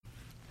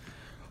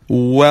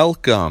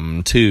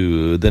Welcome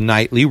to the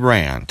Nightly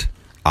Rant.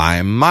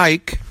 I'm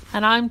Mike.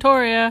 And I'm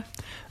Torya.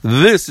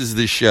 This is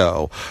the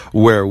show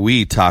where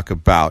we talk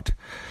about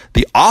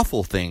the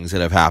awful things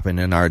that have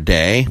happened in our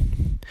day,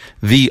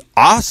 the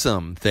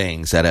awesome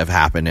things that have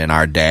happened in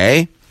our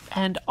day,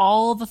 and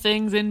all the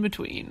things in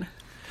between.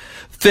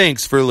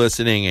 Thanks for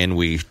listening, and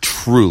we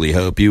truly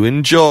hope you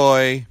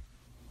enjoy.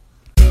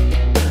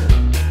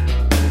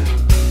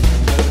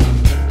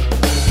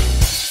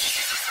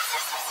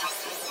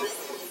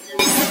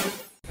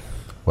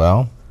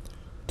 Well,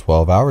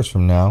 12 hours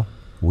from now,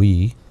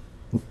 we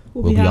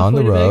will be on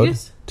the road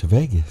to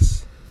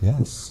Vegas.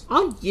 Yes.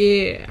 Oh,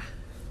 yeah.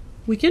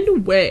 Weekend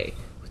away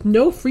with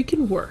no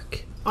freaking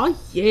work. Oh,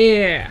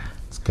 yeah.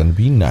 It's going to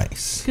be nice.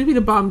 It's going to be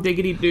the bomb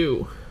diggity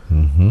do.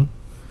 Mm-hmm.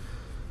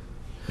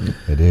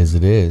 It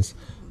is.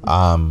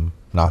 I'm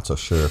not so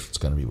sure if it's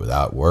going to be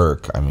without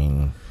work. I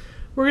mean,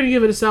 we're going to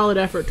give it a solid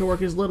effort to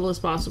work as little as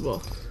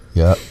possible.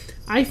 Yep.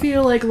 I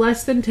feel like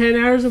less than 10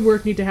 hours of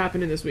work need to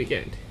happen in this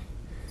weekend.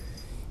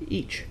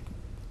 Each.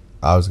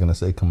 I was going to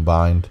say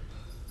combined.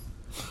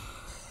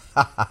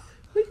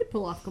 We could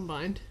pull off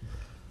combined.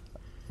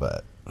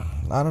 But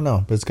I don't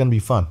know. But it's going to be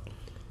fun.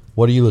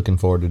 What are you looking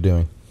forward to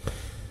doing?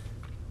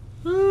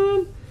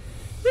 I'm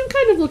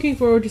kind of looking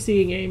forward to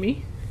seeing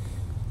Amy.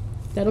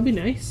 That'll be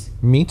nice.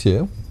 Me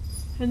too.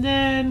 And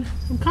then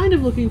I'm kind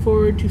of looking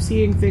forward to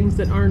seeing things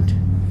that aren't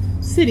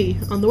city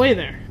on the way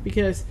there.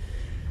 Because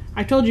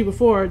I told you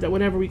before that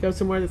whenever we go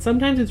somewhere that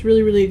sometimes it's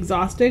really, really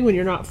exhausting when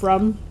you're not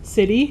from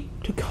city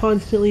to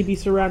constantly be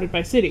surrounded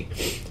by city.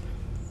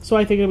 So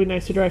I think it'll be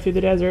nice to drive through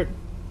the desert,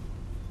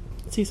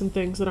 see some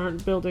things that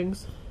aren't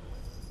buildings,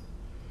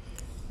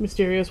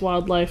 mysterious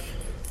wildlife.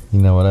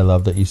 You know what? I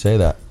love that you say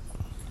that.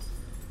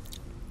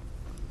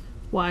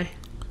 Why?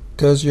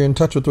 Because you're in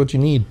touch with what you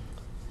need.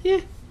 Yeah.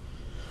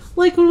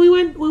 Like when we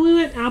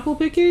went apple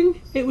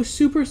picking, it was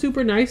super,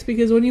 super nice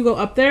because when you go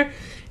up there,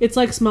 it's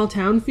like small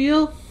town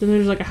feel. Then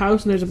there's like a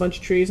house and there's a bunch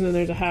of trees, and then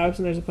there's a house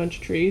and there's a bunch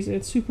of trees. And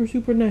it's super,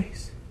 super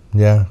nice.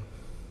 Yeah.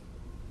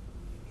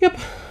 Yep.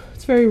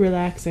 It's very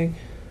relaxing.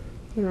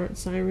 There aren't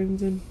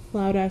sirens and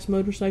loud-ass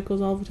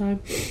motorcycles all the time.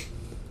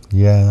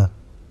 Yeah.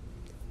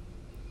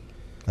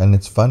 And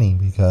it's funny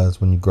because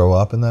when you grow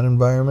up in that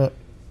environment...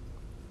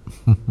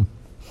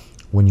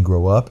 In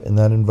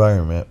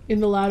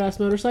the loud-ass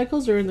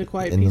motorcycles or in the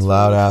quiet, in the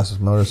loud-ass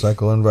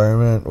motorcycle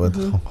environment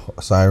with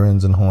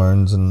sirens and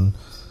horns and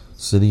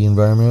city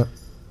environment,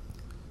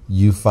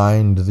 you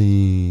find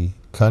the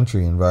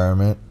country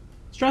environment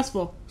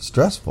stressful.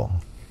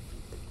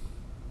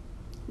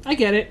 I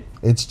get it.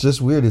 It's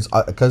just weird. It's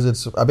because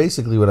it's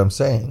basically what I'm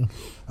saying.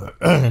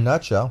 In a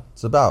nutshell,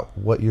 it's about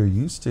what you're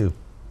used to.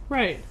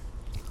 Right.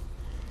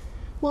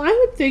 Well,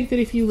 I would think that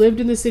if you lived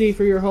in the city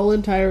for your whole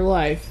entire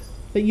life,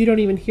 that you don't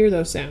even hear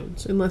those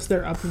sounds unless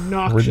they're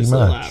obnoxiously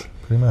loud.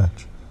 Pretty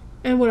much.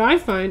 And what I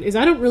find is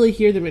I don't really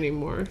hear them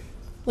anymore.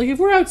 Like if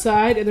we're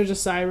outside and there's a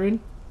siren,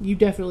 you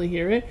definitely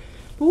hear it.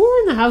 But when we're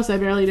in the house, I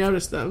barely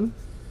notice them.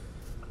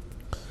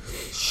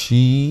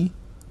 She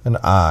and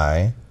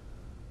I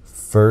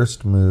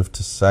first moved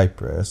to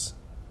Cyprus,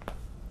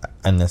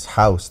 and this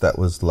house that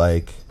was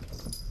like,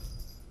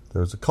 there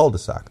was a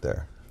cul-de-sac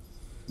there.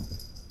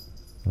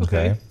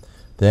 Okay.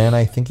 Then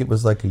I think it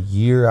was like a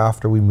year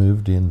after we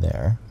moved in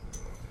there,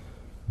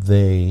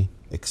 they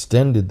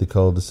extended the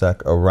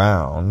cul-de-sac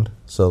around,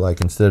 so like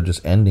instead of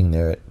just ending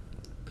there, it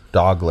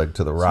dogleg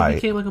to the right. So it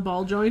became like a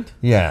ball joint?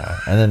 Yeah,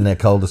 and then the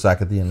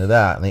cul-de-sac at the end of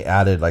that, and they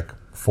added like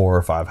 4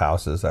 or 5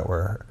 houses that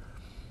were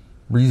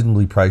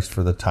reasonably priced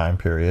for the time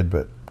period,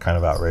 but kind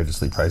of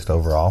outrageously priced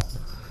overall.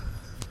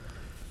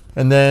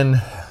 And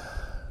then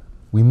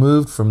we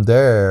moved from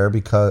there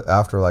because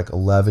after like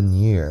 11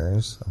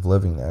 years of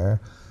living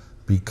there,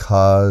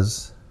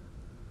 because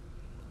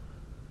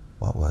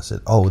what was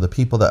it? Oh, the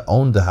people that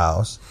owned the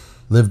house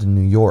lived in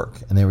New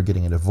York, and they were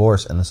getting a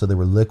divorce, and so they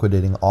were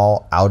liquidating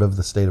all out of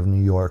the state of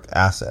New York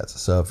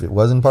assets. So if it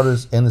wasn't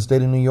in the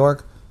state of New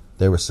York,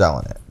 they were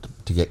selling it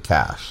to get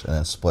cash and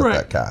then split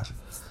that cash.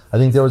 I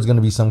think there was going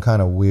to be some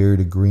kind of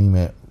weird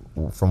agreement,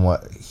 from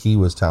what he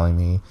was telling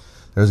me.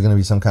 There was going to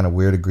be some kind of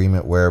weird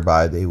agreement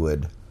whereby they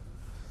would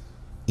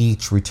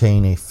each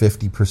retain a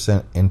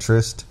 50%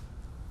 interest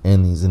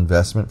in these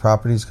investment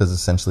properties, because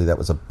essentially that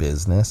was a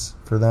business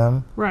for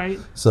them. Right.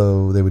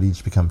 So they would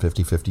each become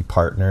 50-50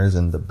 partners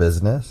in the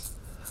business.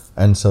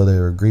 And so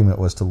their agreement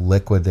was to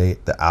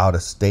liquidate the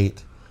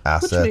out-of-state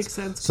assets. Which makes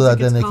sense, so that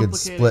then they could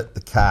split the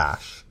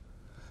cash.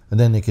 And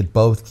then they could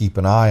both keep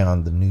an eye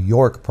on the New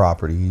York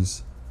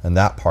properties and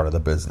that part of the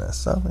business.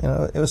 So,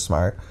 it was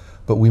smart.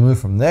 But we moved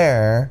from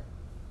there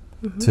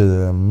to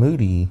the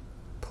Moody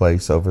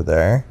place over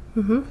there.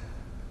 Mm-hmm.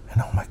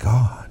 And oh my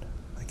God,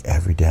 like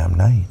every damn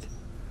night.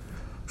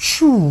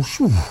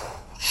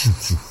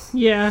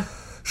 Yeah.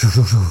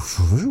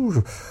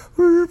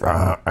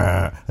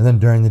 And then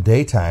during the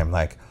daytime,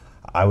 like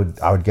I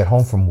would get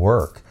home from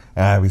work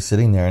and I'd be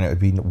sitting there and it would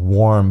be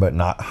warm but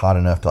not hot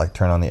enough to like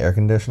turn on the air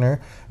conditioner,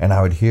 and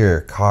I would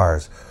hear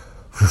cars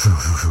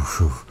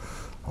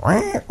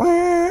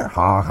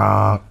honk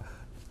honk,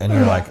 And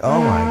you're like,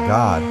 oh my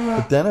God.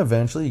 But then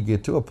eventually you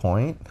get to a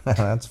point.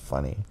 That's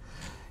funny.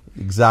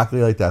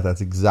 Exactly like that.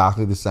 That's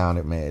exactly the sound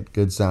it made.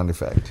 Good sound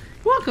effect.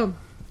 Welcome.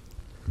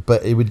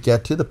 But it would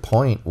get to the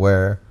point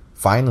where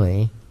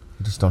finally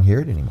you just don't hear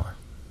it anymore.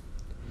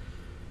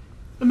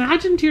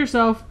 Imagine to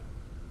yourself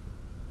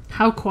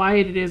how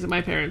quiet it is at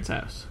my parents'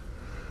 house.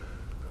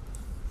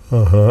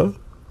 Uh-huh.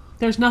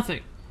 There's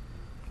nothing.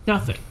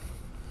 Nothing.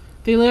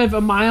 They live a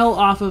mile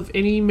off of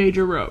any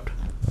major road.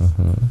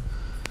 Mm-hmm.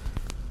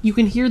 You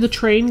can hear the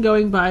train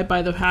going by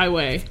the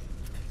highway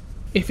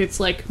if it's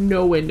like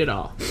no wind at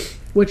all,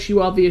 which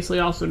you obviously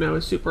also know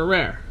is super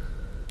rare.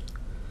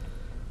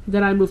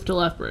 Then I moved to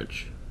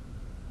Lethbridge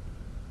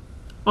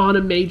on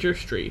a major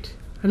street.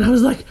 And I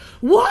was like,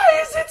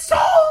 why is it so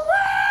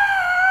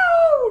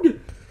loud?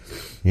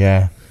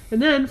 Yeah.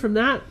 And then from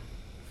that,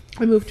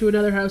 I moved to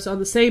another house on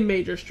the same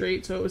major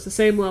street, so it was the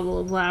same level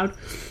of loud.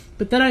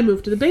 But then I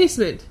moved to the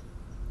basement,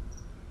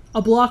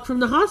 a block from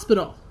the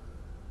hospital.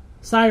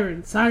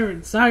 Sirens,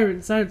 sirens,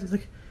 sirens, sirens. It's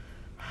like,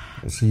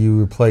 so you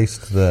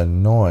replaced the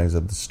noise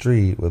of the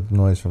street with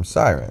noise from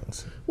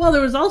sirens. well,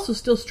 there was also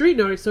still street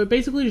noise, so it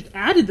basically just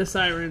added the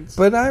sirens.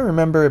 But I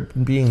remember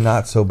it being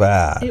not so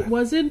bad. It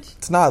wasn't.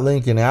 It's not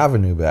Lincoln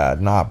Avenue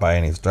bad, not by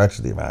any stretch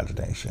of the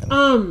imagination.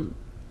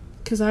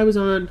 Because I was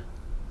on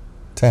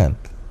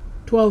 10th.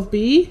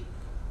 12B.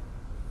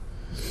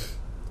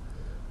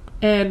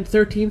 And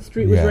 13th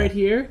Street was right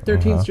here.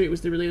 13th Street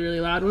was the really, really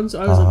loud one, so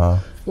I was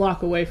a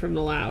block away from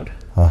the loud.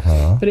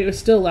 But it was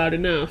still loud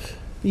enough.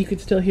 You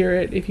could still hear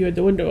it if you had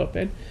the window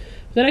open.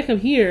 But then I come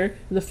here,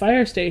 and the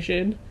fire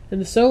station, and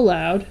the so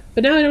loud,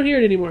 but now I don't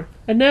hear it anymore.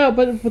 And now,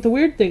 but the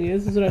weird thing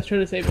is what I was trying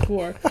to say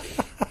before.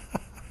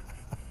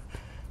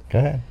 Go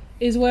ahead.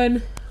 Is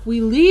when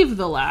we leave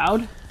the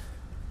loud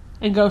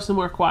and go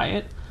somewhere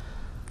quiet,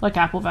 like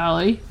Apple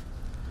Valley,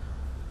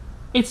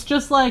 it's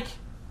just like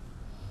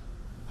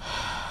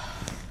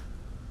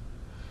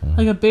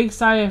a big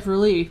sigh of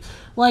relief.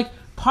 Like,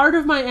 part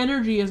of my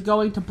energy is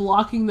going to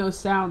blocking those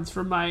sounds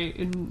from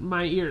in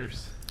my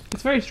ears.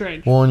 It's very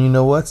strange. Well, and you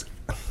know what?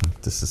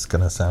 This is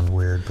going to sound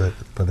weird,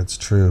 but it's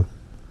true.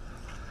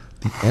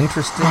 The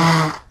interesting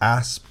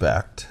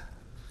aspect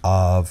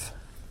of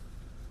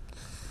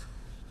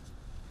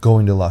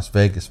going to Las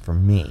Vegas for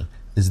me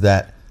is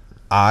that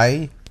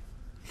I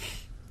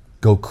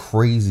go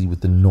crazy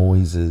with the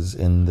noises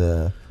in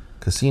the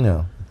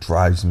casino. It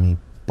drives me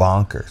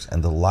bonkers,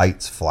 and the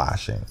lights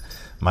flashing.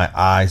 My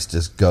eyes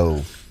just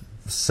go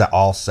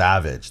all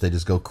savage. They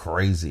just go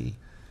crazy,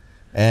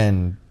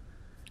 and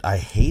I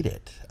hate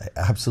it. I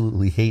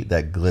absolutely hate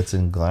that glitz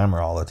and glamour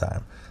all the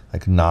time,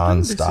 like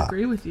nonstop. I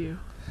disagree with you.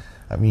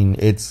 I mean,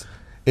 it's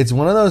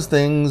one of those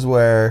things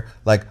where,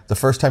 like, the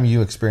first time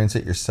you experience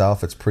it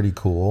yourself, it's pretty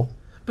cool.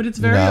 But it's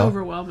very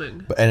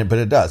overwhelming. But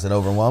it does. It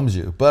overwhelms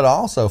you. But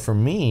also, for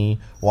me,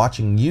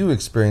 watching you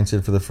experience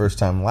it for the first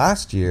time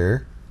last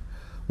year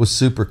was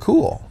super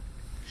cool.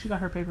 She got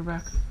her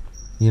paperback.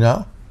 You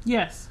know?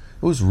 Yes.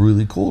 It was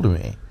really cool to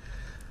me.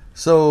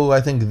 So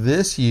I think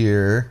this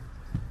year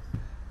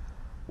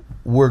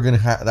we're going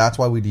to have... That's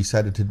why we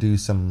decided to do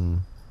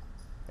some,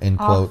 in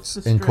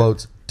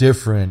quotes,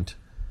 different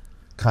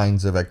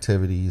kinds of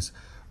activities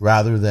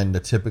rather than the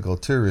typical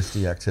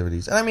touristy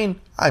activities. And I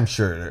mean, I'm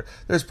sure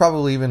there's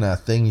probably even a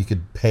thing you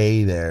could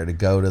pay there to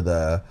go to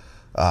the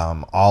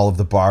all of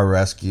the bar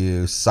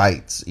rescue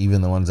sites,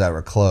 even the ones that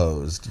were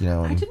closed. You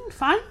know, I didn't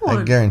find one.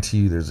 I guarantee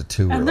you, there's a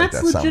tour and like that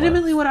somewhere. And that's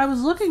legitimately what I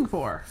was looking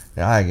for.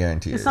 Yeah, I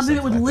guarantee you. It's something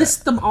that would like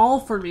list them all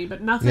for me,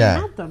 but nothing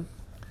had them.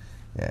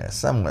 Yeah,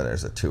 somewhere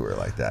there's a tour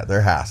like that.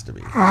 There has to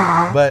be.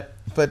 But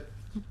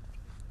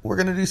we're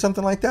gonna do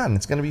something like that, and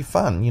it's gonna be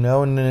fun, you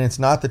know. And it's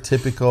not the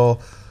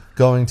typical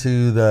going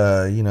to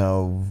the, you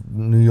know,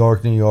 New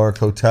York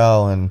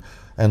hotel and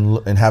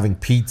having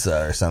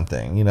pizza or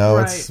something, you know.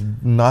 Right. It's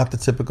not the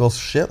typical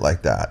shit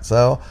like that.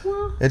 So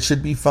it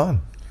should be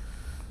fun.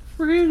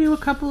 We're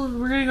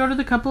gonna go to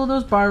the couple of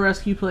those bar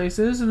rescue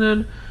places, and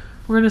then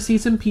we're gonna see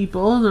some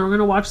people, and then we're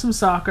gonna watch some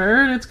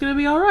soccer, and it's gonna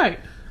be all right.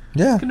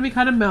 Yeah, it's gonna be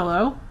kind of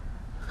mellow,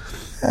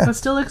 but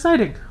still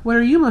exciting. What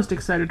are you most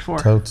excited for?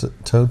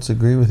 Totes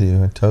agree with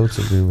you. Totes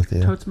agree with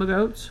you. Totes my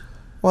goats.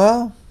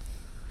 Well,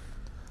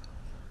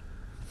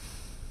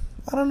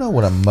 I don't know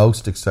what I'm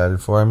most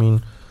excited for. I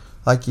mean,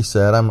 like you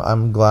said,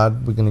 I'm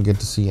glad we're going to get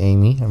to see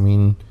Amy. I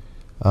mean,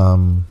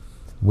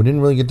 we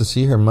didn't really get to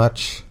see her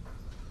much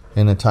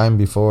in the time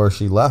before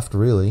she left,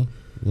 really.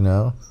 You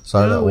know,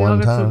 saw her that one time.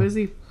 We all got so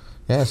busy.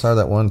 Yeah, saw her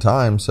that one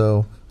time.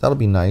 So that'll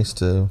be nice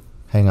to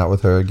hang out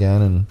with her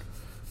again and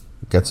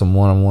get some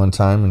one-on-one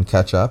time and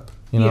catch up.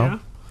 You know.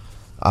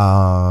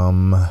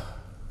 Yeah.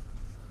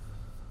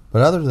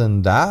 But other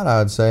than that,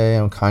 I'd say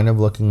I'm kind of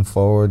looking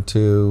forward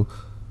to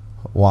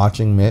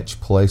watching Mitch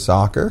play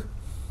soccer.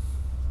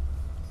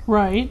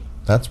 Right.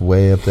 That's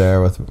way up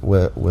there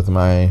with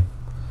my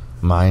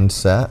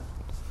mindset.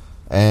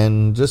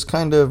 And just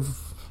kind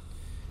of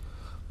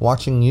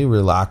watching you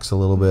relax a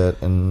little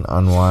bit and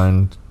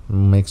unwind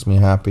makes me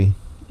happy.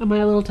 Am I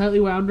a little tightly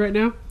wound right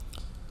now?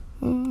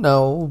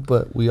 No,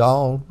 but we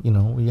all, you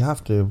know, we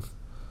have to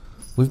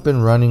We've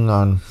been running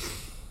on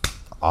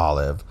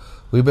Olive.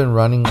 We've been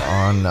running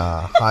on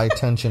high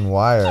tension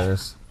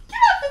wires. Get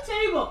off the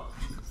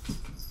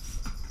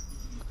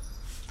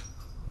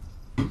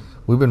table!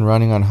 We've been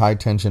running on high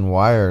tension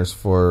wires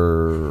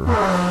for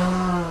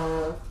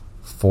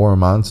 4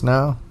 months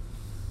now.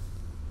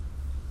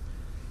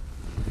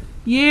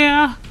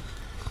 Yeah.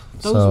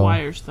 Those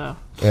wires, though.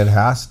 It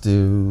has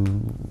to,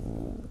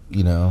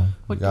 you know,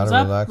 What you gotta goes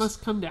up relax.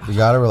 must come down. You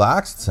gotta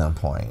relax at some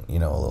point, you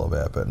know, a little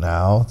bit. But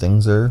now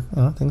things are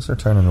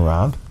turning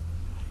around.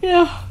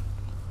 Yeah.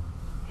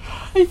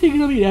 I think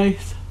it'll be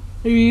nice.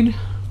 I mean,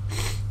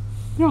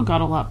 we don't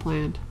got a lot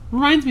planned.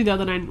 Reminds me, though,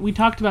 that we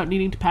talked about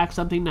needing to pack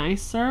something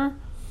nicer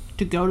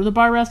to go to the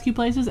bar rescue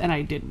places, and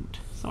I didn't.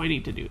 So I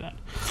need to do that.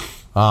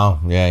 Oh,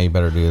 yeah, you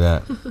better do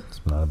that.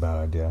 It's not a bad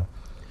idea.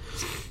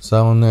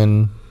 So, and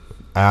then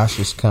Ash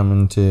is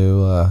coming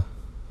to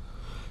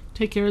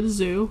take care of the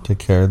zoo. Take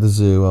care of the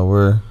zoo while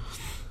we're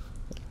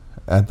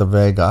at the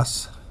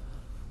Vegas.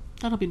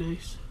 That'll be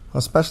nice.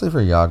 Especially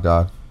for Yog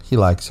Dog. He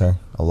likes her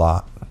a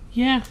lot.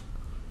 Yeah.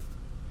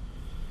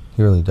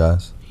 He really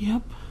does.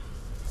 Yep.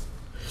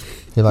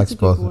 He likes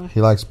both.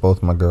 He likes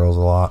both my girls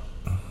a lot.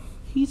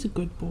 He's a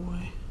good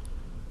boy.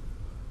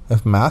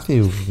 If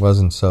Matthew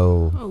wasn't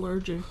so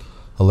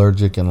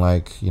allergic and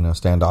like, you know,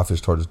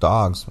 standoffish towards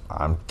dogs,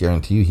 I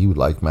guarantee you he would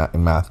like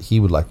he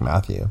would like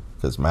Matthew,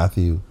 because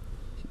Matthew,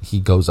 he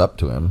goes up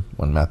to him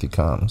when Matthew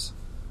comes.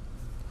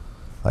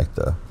 Like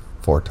the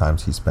 4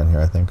 times he's been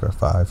here, I think, or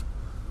 5.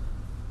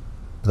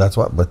 But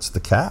it's the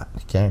cat.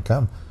 He can't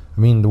come. I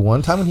mean, the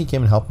one time when he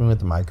came and helped me with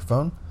the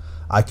microphone,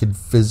 I could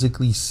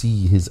physically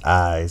see his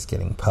eyes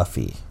getting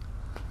puffy.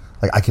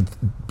 Like, I could,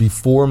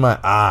 before my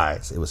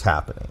eyes, it was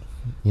happening.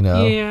 You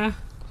know? Yeah.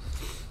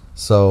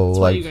 So, that's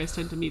like, why you guys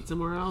tend to meet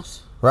somewhere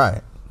else.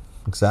 Right.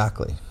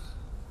 Exactly.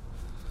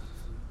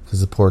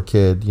 Because the poor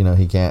kid, you know,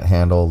 he can't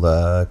handle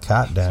the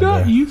cat dander.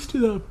 He's not used to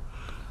them.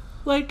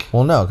 Like,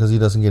 well, no, because he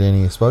doesn't get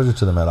any exposure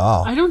to them at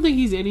all. I don't think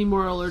he's any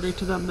more allergic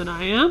to them than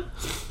I am.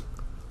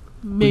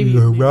 Maybe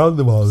you're around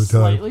them all the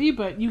time. Slightly,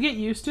 but you get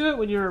used to it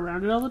when you're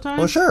around it all the time.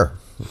 Well, sure.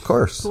 Of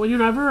course. But when you're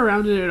never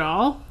around it at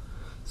all,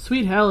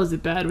 sweet hell is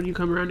it bad when you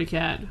come around a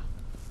cat.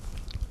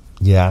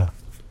 Yeah.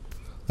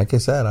 Like I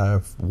said,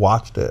 I've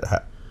watched it,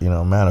 you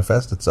know,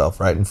 manifest itself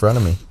right in front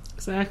of me.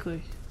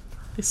 Exactly.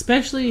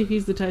 Especially if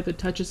he's the type that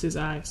touches his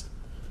eyes.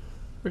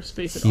 Or his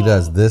face at all. He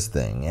does this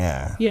thing,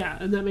 yeah. Yeah,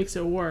 and that makes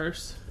it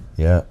worse.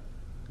 Yeah.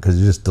 Because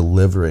you're just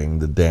delivering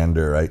the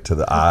dander right to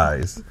the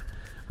eyes.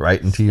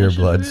 Right into your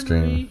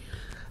bloodstream.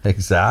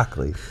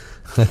 Exactly.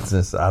 It's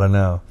just, I don't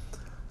know.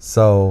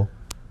 So,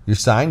 your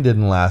sign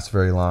didn't last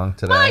very long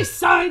today. My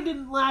sign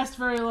didn't last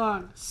very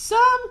long.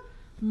 Some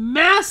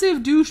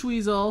massive douche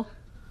weasel.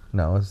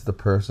 No, it's the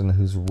person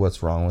who's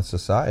what's wrong with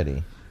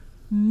society.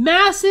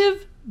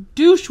 Massive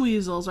douche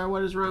weasels are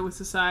what is wrong with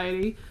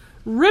society.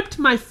 Ripped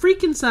my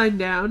freaking sign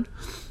down.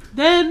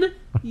 Then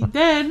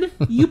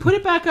you put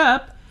it back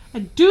up,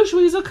 and douche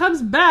weasel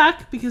comes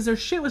back because their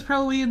shit was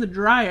probably in the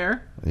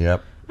dryer.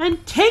 Yep.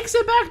 And takes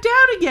it back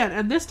down again.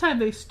 And this time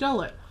they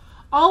stole it.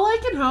 All I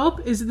can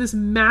hope is that this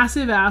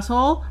massive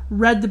asshole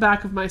read the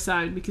back of my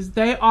sign, because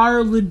they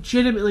are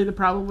legitimately the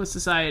problem with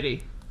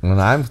society.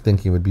 And I'm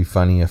thinking it would be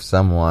funny if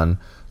someone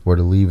were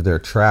to leave their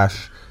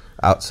trash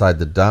outside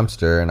the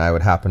dumpster and I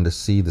would happen to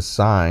see the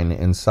sign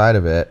inside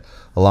of it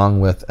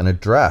along with an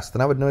address.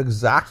 Then I would know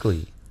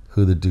exactly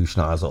who the douche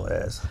nozzle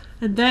is.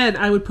 And then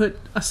I would put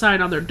a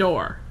sign on their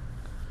door.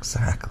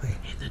 Exactly.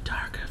 In the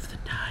dark of the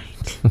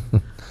night.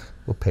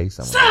 We'll pay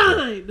someone.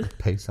 Sign! We'll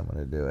pay someone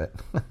to do it.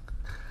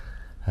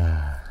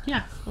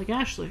 Yeah, like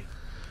Ashley.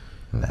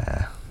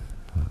 Nah.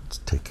 Let's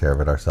take care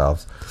of it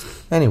ourselves.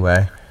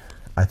 Anyway,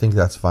 I think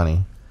that's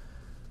funny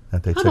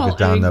that they took it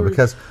down, though,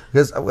 because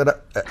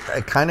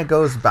it kind of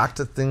goes back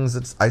to things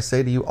that I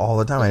say to you all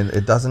the time.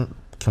 It doesn't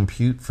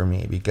compute for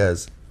me,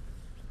 because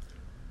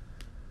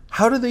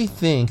how do they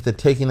think that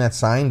taking that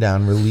sign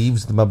down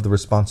relieves them of the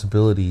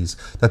responsibilities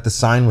that the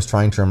sign was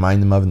trying to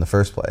remind them of in the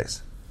first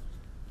place?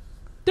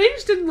 They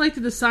just didn't like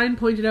that the sign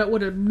pointed out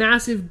what a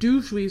massive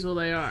douche weasel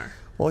they are.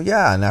 Well,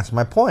 yeah, and that's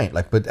my point.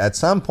 Like, but at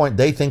some point,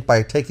 they think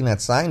by taking that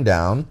sign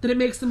down that it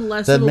makes them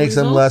less that of a makes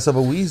weasel? them less of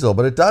a weasel,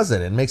 but it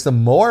doesn't. It makes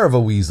them more of a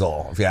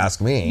weasel, if you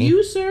ask me.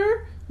 You,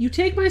 sir, you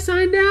take my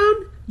sign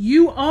down,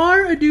 you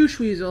are a douche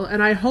weasel,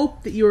 and I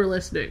hope that you are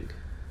listening.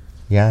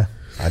 Yeah,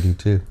 I do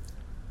too.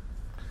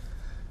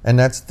 And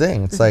that's the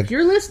thing. It's like, if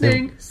you're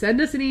listening,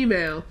 send us an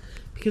email,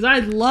 because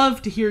I'd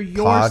love to hear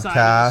your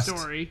side of the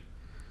story.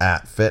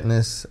 At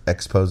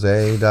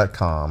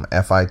fitnessexpose.com.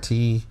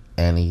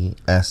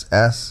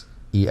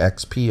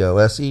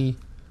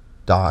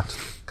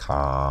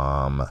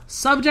 FITNESSEXPOSE.com.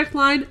 Subject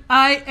line,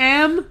 I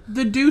am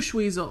the douche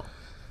weasel.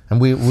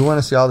 And we want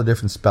to see all the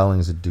different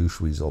spellings of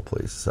douche weasel,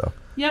 please. So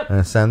yep.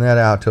 And send that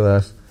out to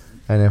us.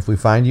 And if we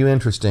find you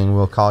interesting,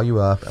 we'll call you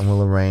up and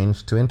we'll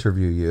arrange to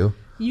interview you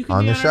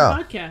on the show.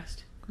 Our podcast.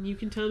 You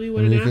can tell me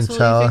what an asshole you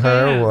think I am. You can tell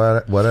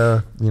her what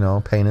a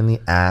pain in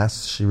the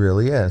ass she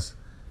really is.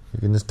 You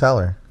can just tell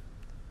her.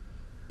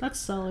 That's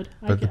solid.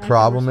 But the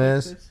problem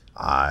is,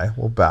 I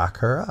will back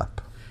her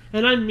up.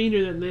 And I'm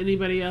meaner than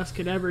anybody else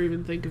could ever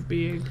even think of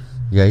being.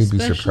 Yeah, you'd be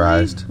Especially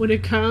surprised. when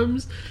it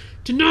comes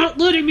to not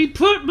letting me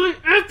put my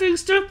effing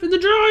stuff in the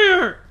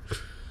dryer.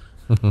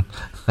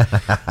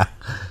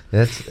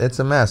 It's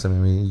a mess. I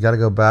mean, you got to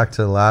go back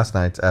to last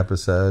night's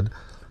episode.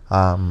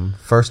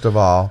 First of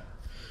all,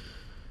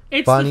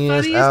 It's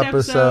funniest the funniest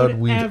episode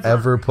we've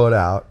ever put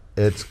out.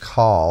 It's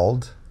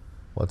called...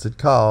 What's it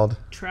called?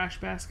 Trash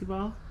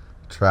basketball.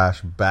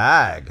 Trash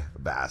bag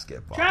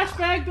basketball. Trash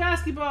bag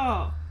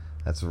basketball.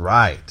 That's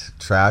right.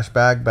 Trash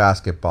bag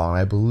basketball. And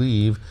I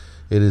believe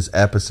it is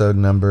episode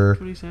number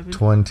 27.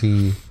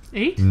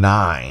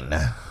 29.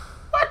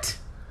 What?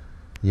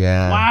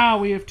 Yeah. Wow,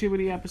 we have too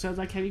many episodes.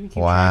 I can't even keep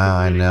track Wow,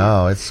 of I it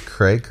know. It's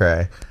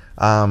cray-cray.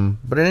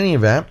 But in any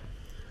event,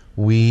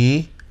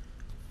 we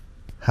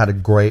had a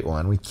great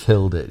one. We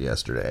killed it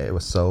yesterday. It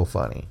was so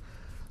funny.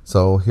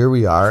 So here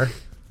we are,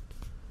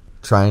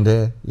 trying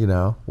to,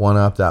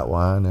 one-up that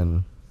one,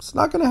 and it's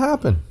not going to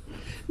happen.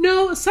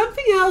 No,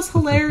 something else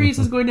hilarious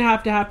is going to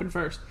happen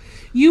first.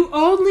 You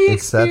only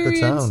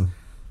experience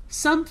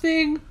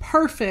something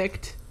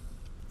perfect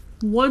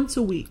once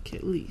a week,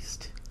 at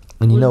least.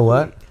 And you know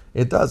what?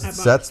 It does. It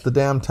sets the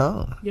damn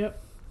tone.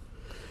 Yep.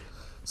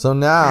 So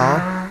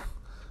now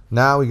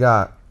we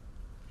got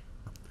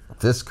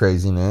this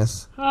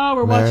craziness. Oh,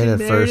 we're watching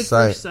Married at First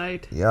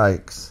Sight.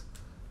 Yikes.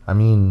 I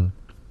mean,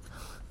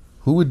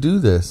 who would do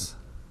this?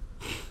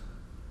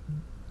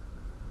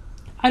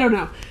 I don't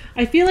know.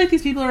 I feel like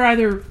these people are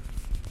either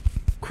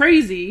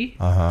crazy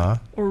or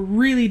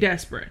really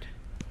desperate.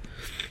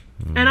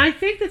 And I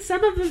think that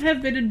some of them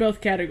have been in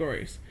both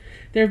categories.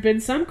 There have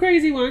been some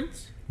crazy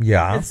ones.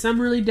 Yeah. And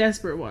some really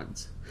desperate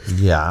ones.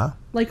 Yeah.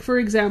 Like, for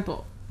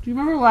example, do you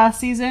remember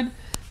last season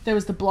there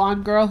was the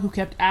blonde girl who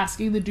kept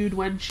asking the dude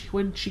when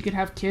she could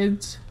have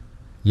kids?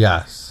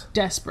 Yes.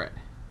 Desperate.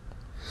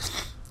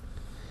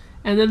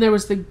 And then there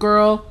was the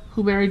girl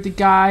who married the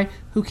guy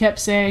who kept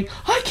saying,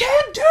 I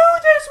can't do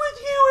this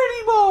with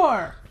you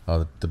anymore.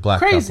 Oh, the black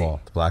Crazy.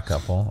 couple. The black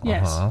couple.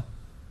 Yes.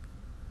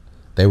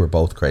 They were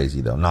both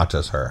crazy, though. Not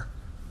just her.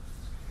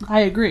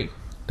 I agree.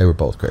 They were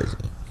both crazy.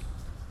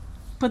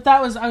 But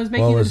I was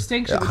making the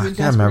distinction between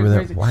desperate and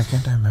crazy. Why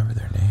can't I remember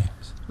their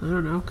names? I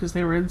don't know, because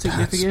they were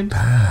insignificant.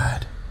 That's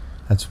bad.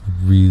 That's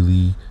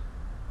really,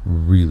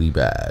 really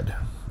bad.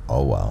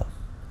 Oh, well.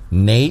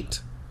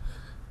 Nate,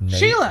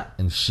 Sheila.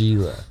 And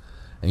Sheila.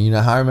 And you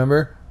know how I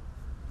remember?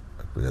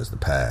 Because the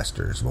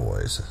pastor's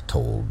voice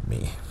told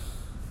me.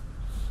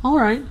 All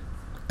right.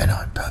 And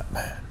I'm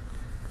Batman.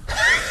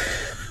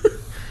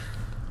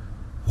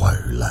 Why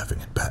are you laughing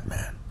at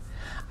Batman?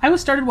 I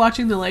started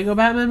watching the Lego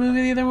Batman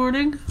movie the other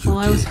morning while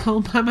I was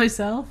home by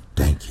myself.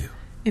 Thank you.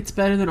 It's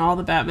better than all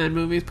the Batman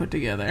movies put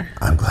together.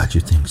 I'm glad you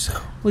think so.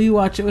 Will you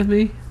watch it with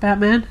me,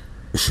 Batman?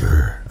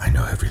 Sure, I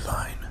know every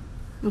line.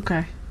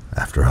 Okay.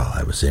 After all,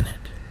 I was in it.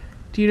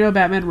 Do you know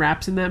Batman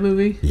raps in that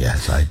movie?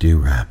 Yes, I do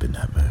rap in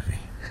that movie.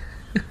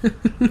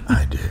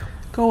 I do.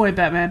 Go away,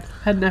 Batman.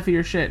 Had enough of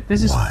your shit.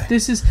 Why?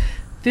 This is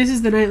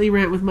the nightly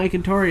rant with Mike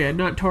and Torya,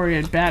 not Torya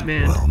and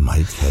Batman. Well,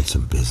 Mike had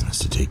some business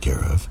to take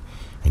care of,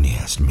 and he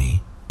asked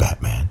me,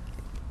 Batman,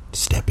 to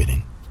step in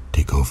and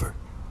take over.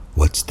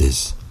 What's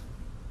this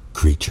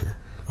creature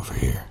over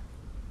here?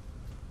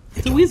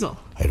 It's a weasel.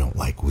 I don't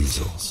like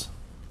weasels.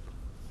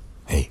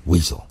 Hey,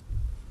 weasel,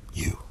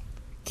 you,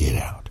 get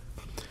out.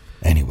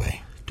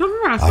 Anyway, don't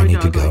harass I my need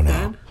dog to go like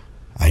now. that.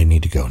 I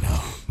need to go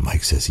now.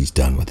 Mike says he's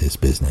done with his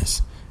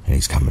business, and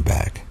he's coming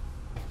back.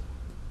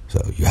 So,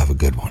 you have a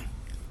good one.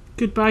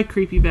 Goodbye,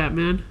 creepy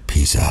Batman.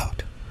 Peace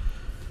out.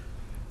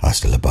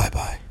 Hasta la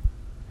bye-bye.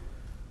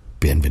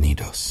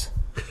 Bienvenidos.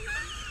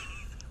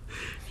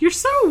 You're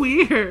so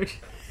weird.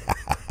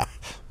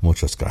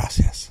 Muchas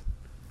gracias.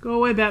 Go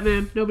away,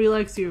 Batman. Nobody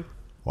likes you.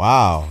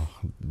 Wow.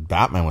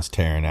 Batman was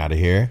tearing out of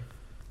here.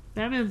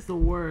 Batman's the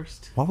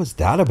worst. What was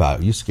that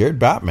about? You scared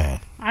Batman.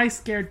 I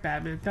scared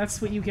Batman.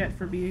 That's what you get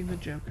for being the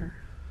Joker.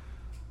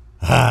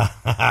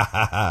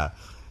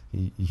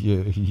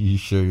 You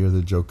sure you're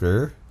the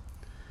Joker?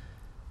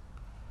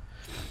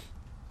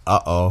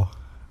 Uh-oh.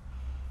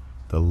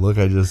 The look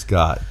I just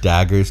got.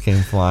 Daggers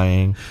came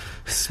flying.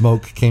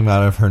 Smoke came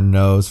out of her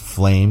nose.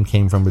 Flame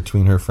came from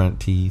between her front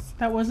teeth.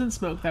 That wasn't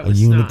smoke. That A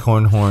was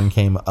unicorn horn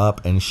came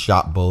up and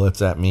shot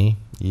bullets at me.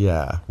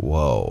 Yeah.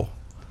 Whoa.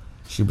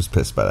 She was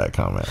pissed by that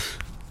comment.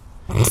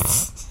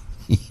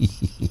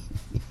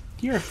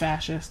 You're a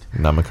fascist.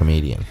 And I'm a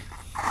comedian.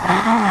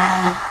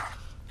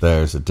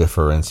 There's a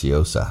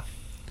differenciosa.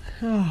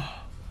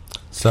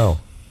 So,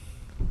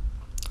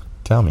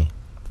 tell me.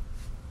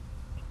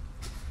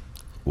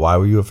 Why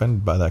were you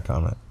offended by that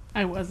comment?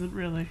 I wasn't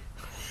really.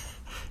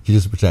 You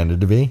just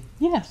pretended to be?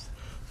 Yes.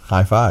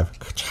 High five.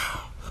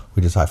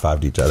 We just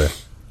high-fived each other.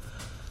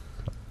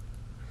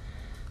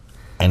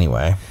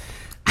 Anyway,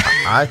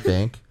 I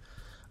think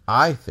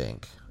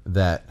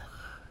that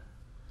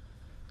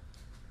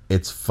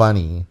it's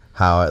funny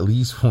how at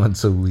least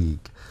once a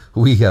week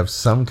we have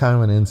some kind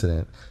of an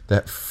incident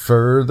that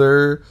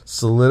further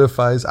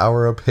solidifies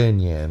our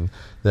opinion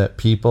that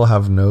people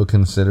have no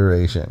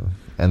consideration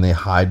and they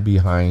hide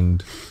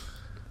behind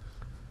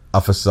a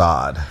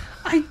facade.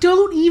 I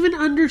don't even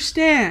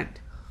understand.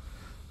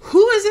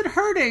 Who is it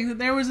hurting that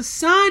there was a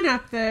sign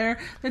up there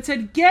that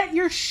said, get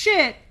your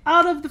shit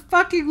out of the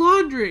fucking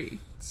laundry?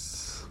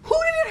 Who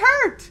did it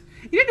hurt?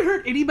 It didn't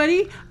hurt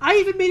anybody. I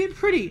even made it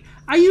pretty.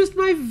 I used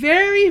my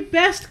very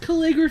best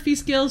calligraphy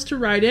skills to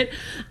write it.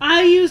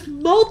 I used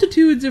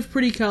multitudes of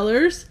pretty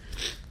colors.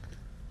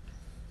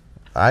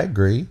 I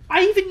agree.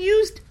 I even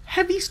used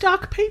heavy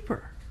stock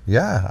paper.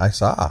 Yeah, I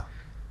saw.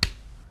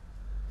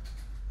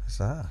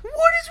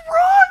 What is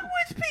wrong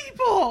with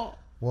people?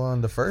 Well,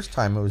 and the first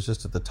time it was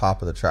just at the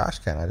top of the trash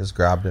can. I just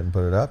grabbed it and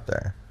put it up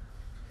there.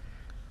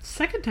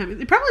 Second time,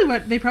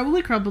 they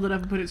probably crumpled it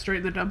up and put it straight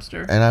in the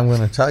dumpster. And I'm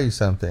going to tell you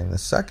something. The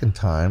second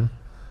time,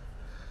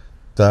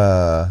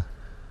 the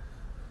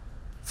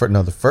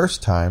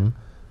first time,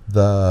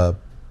 the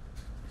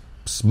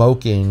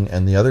smoking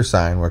and the other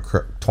sign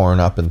were torn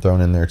up and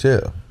thrown in there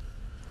too.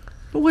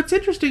 But what's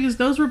interesting is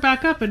those were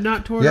back up and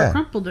not torn or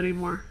crumpled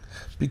anymore.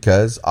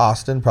 Because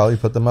Austin probably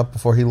put them up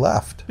before he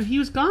left. But he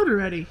was gone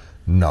already.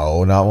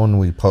 No, not when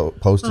we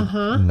posted.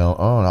 No,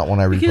 not when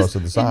I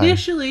reposted the sign.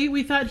 Initially,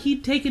 we thought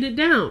he'd taken it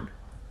down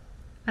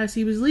as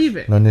he was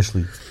leaving. No,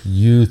 initially,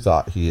 you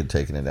thought he had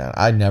taken it down.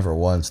 I never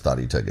once thought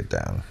he took it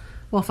down.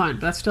 Well, fine,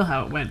 but that's still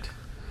how it went.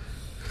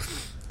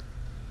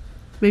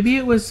 Maybe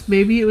it was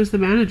the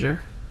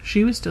manager.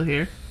 She was still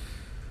here.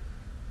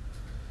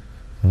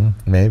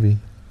 Maybe.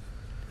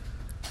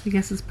 I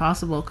guess it's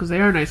possible because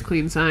they are nice,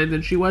 clean signs,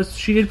 and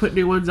she did put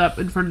new ones up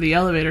in front of the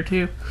elevator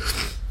too.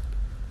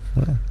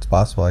 Yeah, it's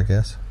possible, I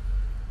guess.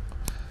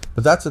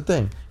 But that's the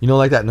thing. You know,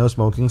 like that no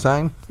smoking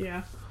sign?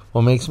 Yeah.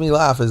 What makes me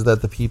laugh is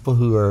that the people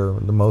who are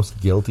the most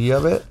guilty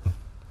of it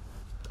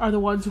are the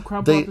ones who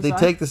crumple up the they sign?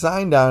 take the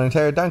sign down and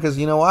tear it down because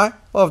you know why?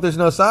 Well, if there's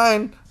no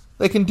sign,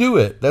 they can do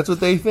it. That's what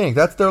they think.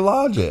 That's their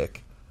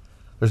logic.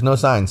 There's no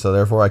sign, so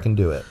therefore I can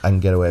do it. I can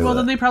get away with it. Well,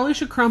 then they probably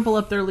should crumple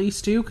up their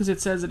lease too because it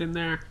says it in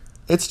there.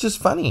 It's just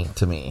funny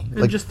to me.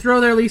 And just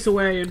throw their lease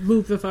away and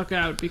move the fuck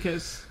out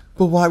because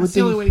that's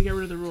the only way to get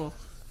rid of the rule.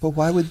 But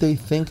why would they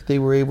think they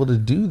were able to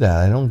do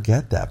that? I don't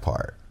get that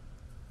part.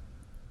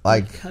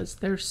 Because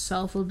they're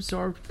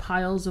self-absorbed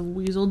piles of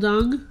weasel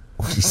dung.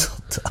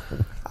 Weasel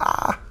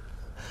dung.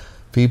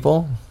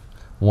 People,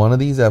 one of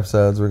these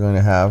episodes we're going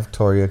to have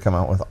Torya come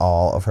out with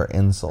all of her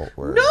insult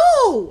words.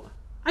 No!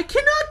 I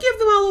cannot give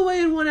them all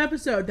away in one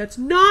episode. That's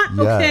not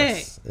okay.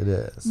 Yes, it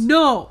is.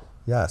 No.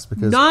 Yes,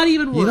 because not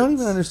even once. You don't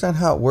even understand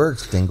how it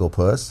works,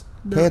 Dinglepuss.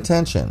 No. Pay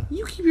attention.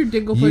 You keep your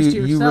Dinglepuss to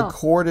yourself. You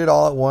record it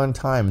all at one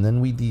time, and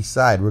then we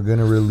decide we're going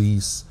to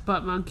release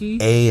Butt Monkey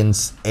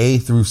A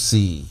through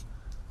C,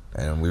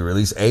 and we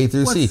release A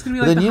through C. It's gonna be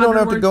but like then the you don't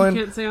have to go in.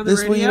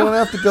 This way you don't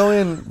have to go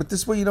in. But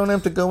this way you don't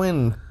have to go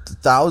in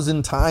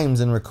 1,000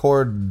 times and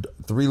record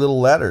 3 little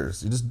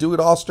letters. You just do it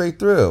all straight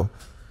through.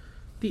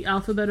 The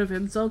Alphabet of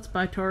Insults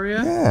by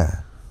Torya.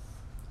 Yeah.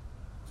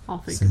 I'll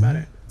think about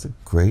it. It's a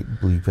great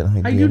bleeping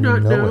idea. I do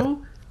not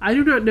know. I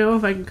do not know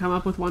if I can come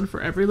up with one for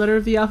every letter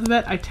of the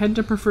alphabet. I tend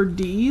to prefer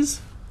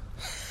D's.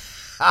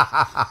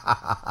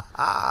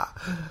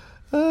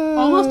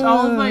 Almost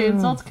all of my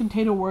insults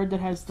contain a word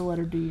that has the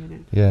letter D in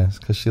it. Yes,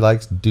 because she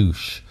likes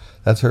douche.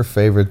 That's her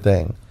favorite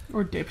thing.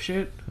 Or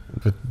dipshit.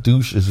 But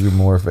douche is your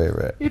more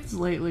favorite. It's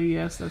lately,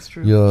 yes, that's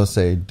true. You'll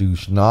say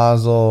douche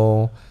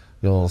nozzle.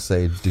 You'll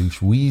say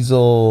douche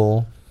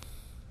weasel.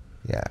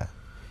 Yeah.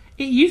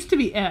 It used to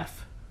be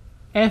F.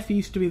 F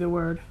used to be the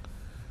word.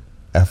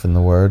 F in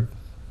the word?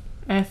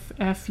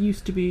 F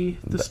used to be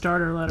the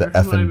starter letter. The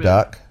F and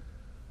duck?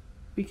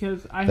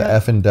 Because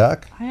F and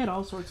duck? I had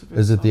all sorts of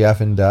insults. Is it the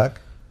F and duck?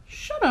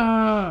 Shut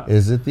up.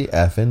 Is it the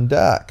F and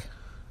duck?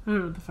 I don't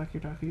know what the fuck you're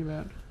talking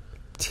about.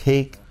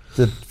 Take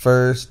the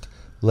first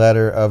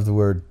letter of the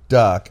word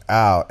duck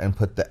out and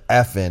put the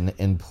F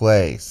in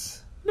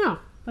place. No,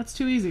 that's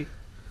too easy.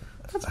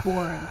 That's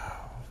boring.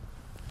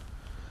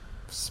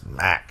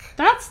 Smack.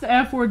 That's the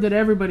F word that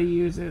everybody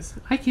uses.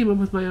 I came up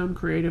with my own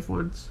creative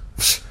ones.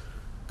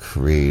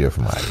 Creative,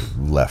 my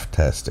left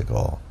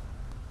testicle.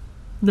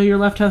 No, your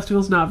left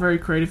testicle's not very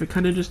creative. It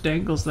kind of just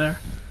dangles there.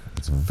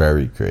 It's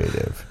very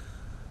creative.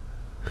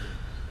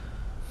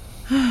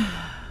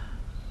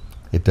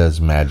 It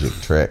does magic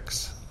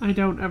tricks. I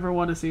don't ever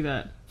want to see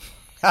that.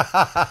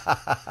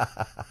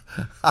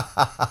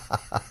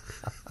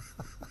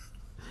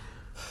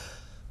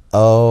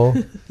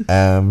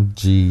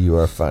 OMG, you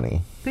are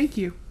funny. Thank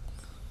you.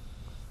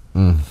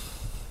 I'm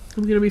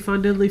going to be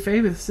fondly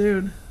famous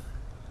soon.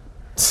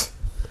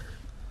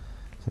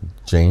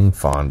 Jane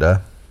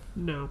Fonda.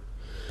 No.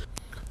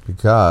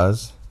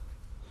 Because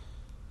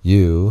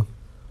you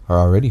are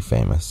already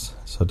famous,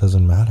 so it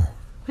doesn't matter.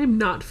 I'm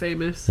not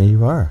famous. Yeah,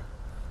 you are.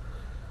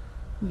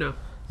 No.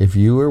 If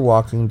you were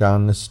walking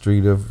down the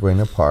street of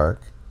Rena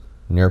Park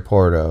near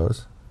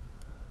Porto's,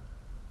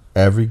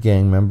 every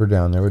gang member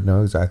down there would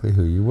know exactly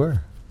who you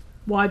were.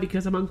 Why?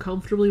 Because I'm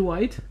uncomfortably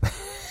white?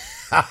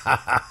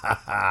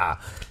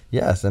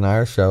 Yes, and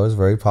our show is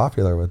very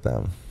popular with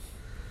them.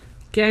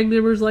 Gang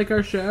members like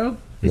our show?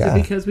 Is Yeah.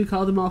 it because we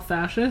call them all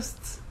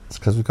fascists? It's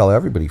because we call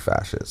everybody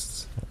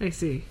fascists. I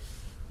see.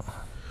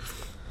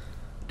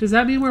 Does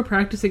that mean we're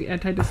practicing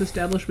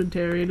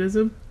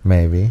anti-disestablishmentarianism?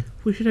 Maybe.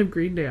 We should have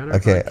Green Day on our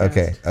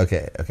podcast.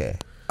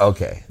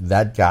 Okay.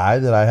 That guy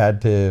that I had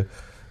to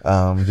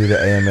do the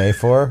AMA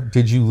for,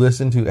 did you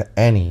listen to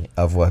any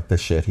of what the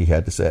shit he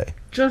had to say?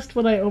 Just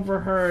what I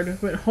overheard.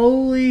 But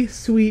holy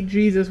sweet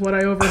Jesus, what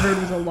I overheard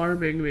was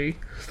alarming me.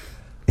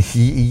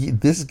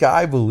 This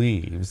guy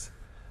believes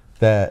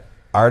that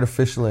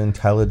artificial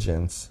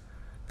intelligence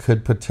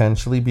could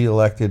potentially be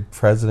elected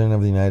president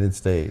of the United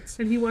States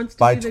and he wants to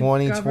by be the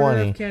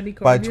 2020,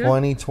 by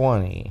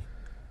 2020,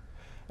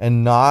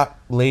 and not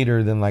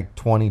later than like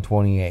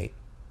 2028.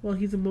 Well,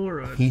 he's a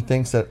moron. He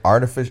thinks that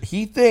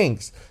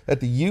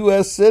the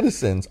U.S.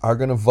 citizens are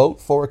going to vote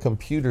for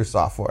computer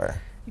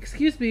software.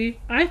 Excuse me,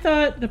 I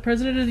thought the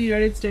president of the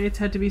United States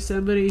had to be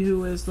somebody who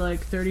was like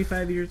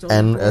 35 years old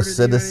and a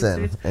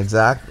citizen.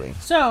 Exactly.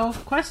 So,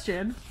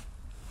 question.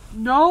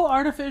 No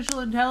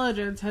artificial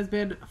intelligence has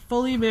been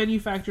fully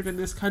manufactured in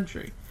this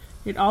country.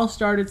 It all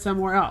started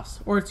somewhere else.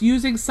 Or it's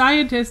using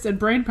scientists and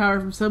brain power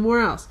from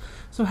somewhere else.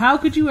 So how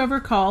could you ever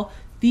call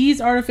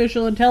these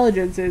artificial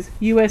intelligences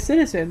U.S.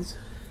 citizens?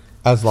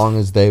 As long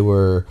as they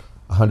were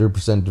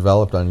 100%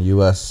 developed on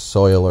U.S.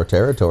 soil or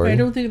territory. I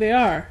don't think they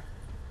are.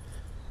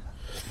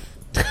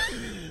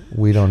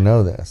 We don't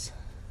know this.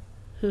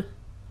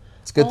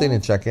 It's a good thing to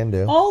check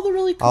into. All the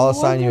really cool I'll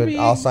assign you an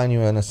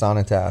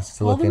Asana task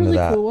to look into that. All the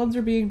really cool ones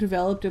are being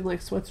developed in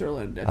like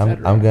Switzerland,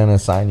 etc. I'm going to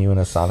assign you an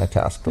Asana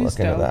task to Please look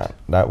into that.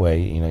 That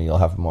way, you'll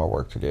have more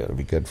work to do. It'll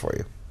be good for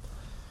you.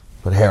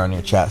 Put hair on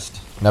your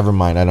chest. Never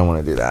mind, I don't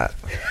want to do that.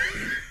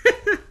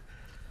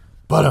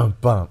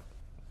 Bump.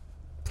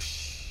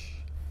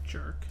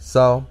 Jerk.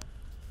 So,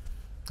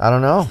 I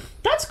don't know.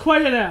 That's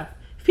quite enough.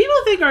 If people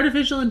think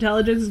artificial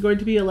intelligence is going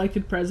to be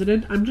elected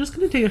president, I'm just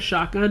going to take a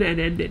shotgun and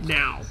end it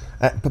now.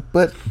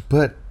 But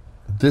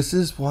this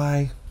is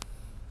why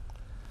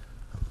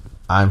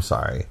I'm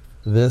sorry.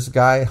 This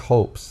guy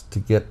hopes to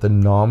get the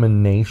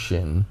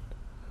nomination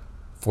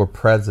for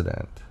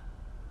president.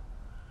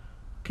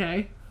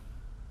 Okay.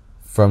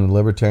 From the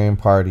Libertarian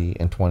Party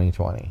in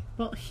 2020.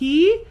 Well,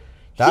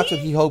 that's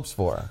what he hopes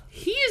for.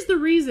 He is the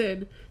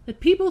reason that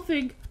people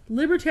think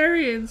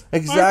libertarians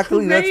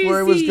exactly. are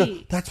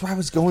crazy. That's where I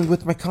was going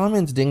with my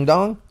comments, ding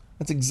dong.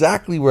 That's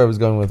exactly where I was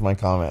going with my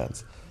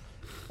comments.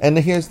 And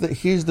here's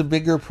the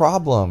bigger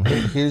problem.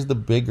 Here's the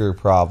bigger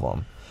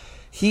problem.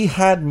 He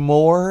had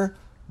more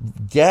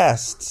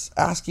guests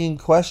asking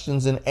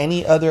questions than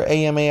any other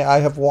AMA I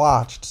have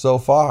watched so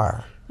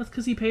far. That's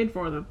because he paid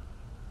for them.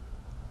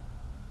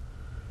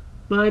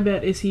 My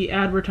bet is he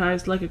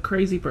advertised like a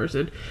crazy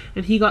person,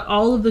 and he got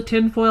all of the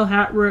tinfoil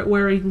hat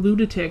wearing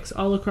lunatics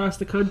all across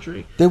the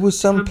country. There was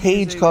some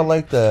page called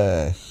like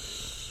the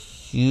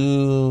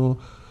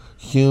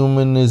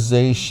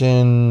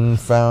Humanization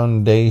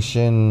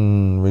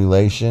Foundation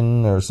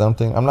Relation or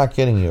something. I'm not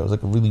kidding you. It was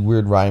like a really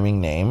weird rhyming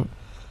name.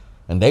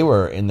 And they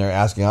were in there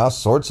asking all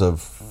sorts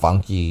of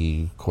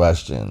funky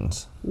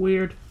questions.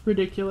 Weird.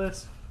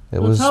 Ridiculous.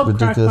 Let's hope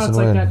ridiculous crackpots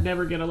like that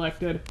never get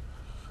elected.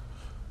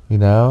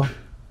 And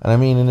I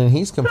mean, and then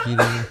he's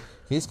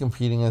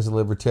competing as a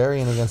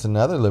libertarian against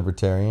another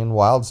libertarian,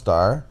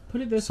 Wildstar.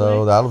 Put it this way.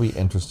 So that'll be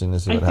interesting to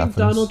see what happens. I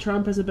think Donald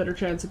Trump has a better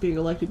chance of being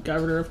elected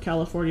governor of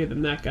California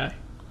than that guy.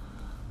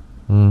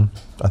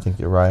 I think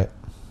you're right.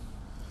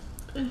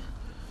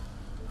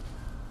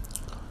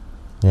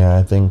 Yeah,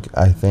 I think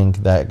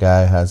that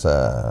guy has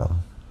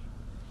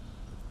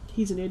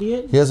He's an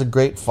idiot? He has a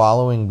great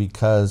following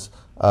because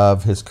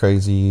of his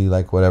crazy,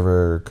 like,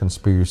 whatever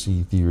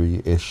conspiracy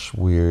theory-ish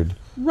weird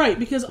right,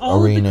 because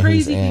all of the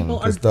crazy people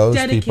are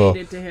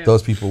dedicated to him.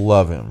 Those people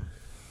love him.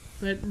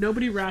 But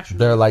nobody rational.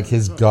 They're like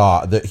his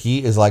god.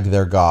 He is like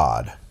their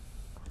god.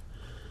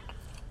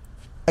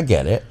 I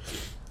get it.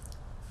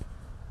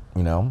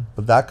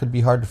 But that could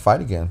be hard to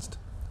fight against.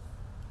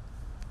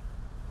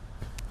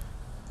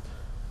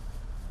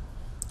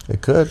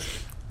 It could.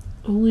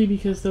 Only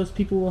because those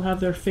people will have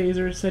their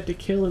phasers set to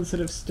kill instead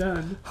of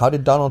stun. How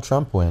did Donald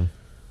Trump win?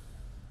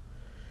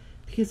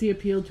 Because he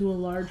appealed to a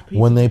large piece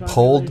when of they the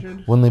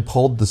population. When they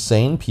polled the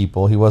sane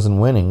people, he wasn't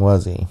winning,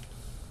 was he?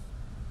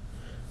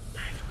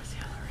 Neither was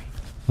Hillary.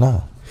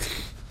 No.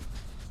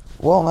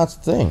 Well, that's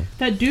the thing.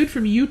 That dude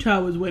from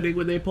Utah was winning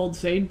when they polled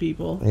sane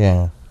people.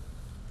 Yeah.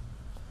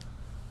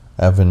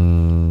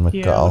 Evan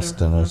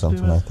McAlston or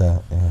something like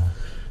that. Yeah.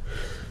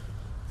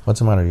 What's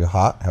the matter? Are you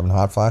hot? Having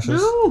hot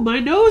flashes? No, my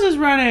nose is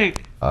running.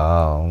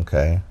 Oh,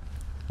 okay.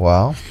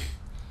 Well,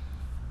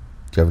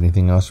 do you have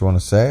anything else you want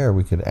to say? Or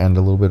we could end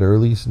a little bit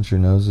early since your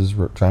nose is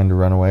trying to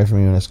run away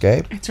from you and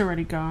escape? It's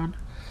already gone.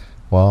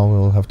 Well,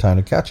 we'll have time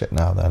to catch it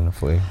now then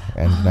if we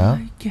end now.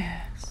 I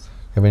guess.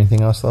 Have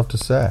anything else left to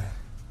say?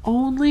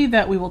 Only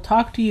that we will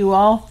talk to you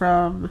all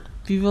from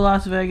Viva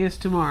Las Vegas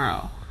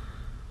tomorrow.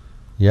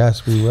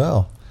 Yes, we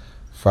will.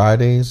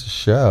 Friday's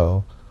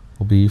show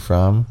will be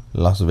from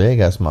Las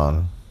Vegas,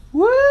 man.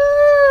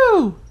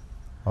 Woo!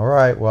 All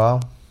right,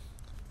 well,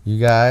 you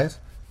guys,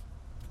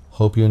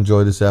 hope you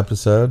enjoyed this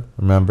episode.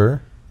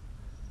 Remember,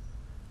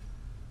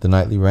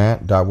 thenightly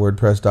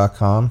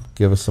rant.wordpress.com.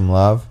 Give us some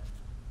love.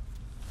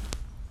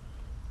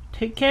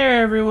 Take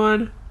care,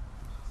 everyone.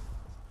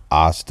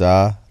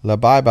 Hasta la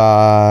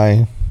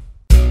bye-bye.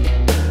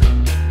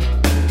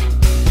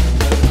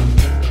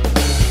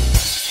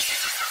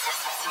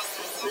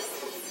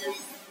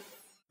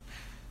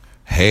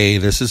 Hey,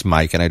 this is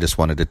Mike, and I just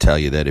wanted to tell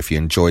you that if you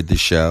enjoyed the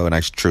show, and I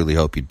truly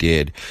hope you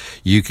did,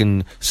 you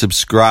can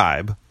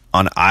subscribe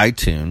on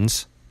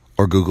iTunes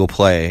or Google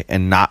Play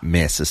and not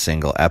miss a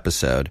single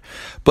episode.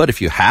 But if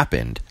you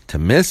happened to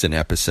miss an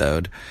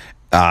episode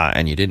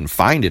and you didn't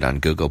find it on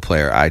Google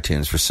Play or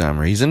iTunes for some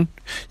reason,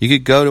 you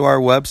could go to our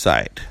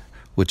website,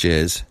 which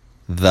is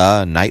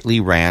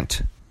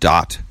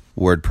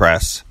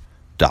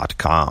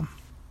theNightlyRant.wordpress.com.